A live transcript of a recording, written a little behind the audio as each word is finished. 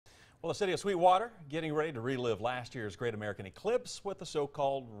Well, the city of Sweetwater getting ready to relive last year's Great American Eclipse with the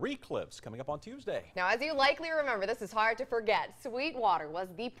so-called Re-clipse coming up on Tuesday. Now, as you likely remember, this is hard to forget. Sweetwater was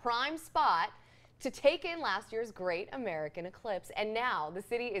the prime spot to take in last year's Great American Eclipse, and now the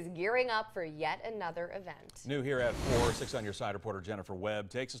city is gearing up for yet another event. New here at 4, 6 on your side reporter Jennifer Webb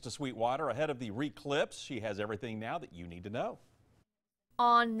takes us to Sweetwater ahead of the Re-clipse. She has everything now that you need to know.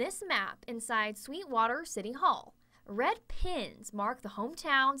 On this map inside Sweetwater City Hall, red pins mark the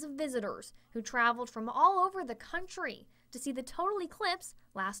hometowns of visitors who traveled from all over the country to see the total eclipse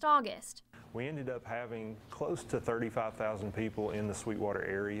last August. We ended up having close to 35,000 people in the Sweetwater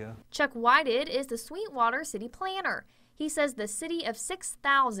area. Chuck WATE is the Sweetwater city planner. He says the city of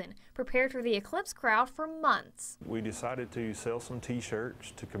 6,000 prepared for the eclipse crowd for months. We decided to sell some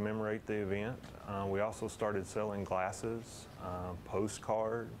t-shirts to commemorate the event. We also started selling glasses,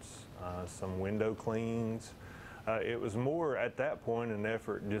 postcards, some window cleans. It was more at that point an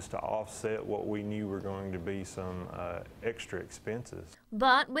effort just to offset what we knew were going to be some extra expenses.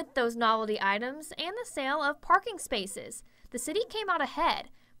 But with those novelty items and the sale of parking spaces, the city came out ahead,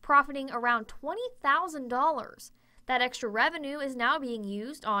 profiting around $20,000. That extra revenue is now being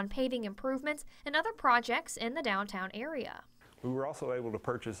used on paving improvements and other projects in the downtown area. We were also able to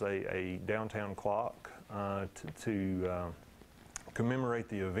purchase a downtown clock to commemorate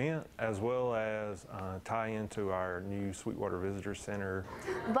the event, as well as tie into our new Sweetwater Visitor Center.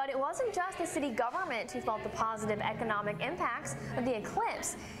 But it wasn't just the city government who felt the positive economic impacts of the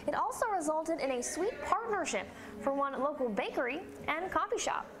eclipse. It also resulted in a sweet partnership for one local bakery and coffee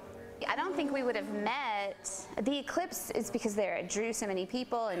shop. I don't think we would have met. The eclipse is because it drew so many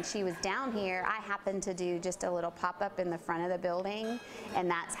people, and she was down here. I happened to do just a little pop-up in the front of the building, and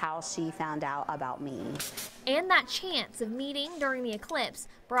that's how she found out about me. And that chance of meeting during the eclipse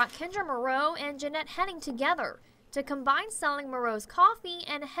brought Kendra Moreau and Jeanette Henning together to combine selling Moreau's coffee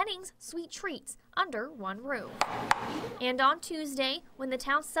and Henning's sweet treats under one roof. And on Tuesday, when the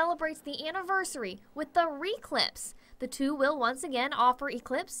town celebrates the anniversary with the Re-clipse, the two will once again offer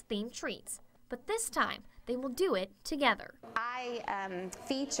eclipse-themed treats. But this time, they will do it together. I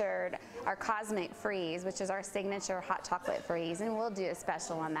featured our Cosmic Freeze, which is our signature hot chocolate freeze, and we'll do a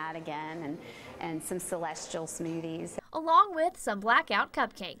special on that again, and some celestial smoothies. Along with some blackout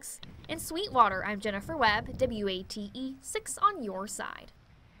cupcakes. In Sweetwater, I'm Jennifer Webb, WATE 6 on your side.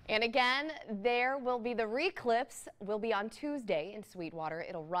 And again, there will be the Re-clipse will be on Tuesday in Sweetwater.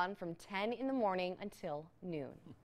 It'll run from 10 in the morning until noon.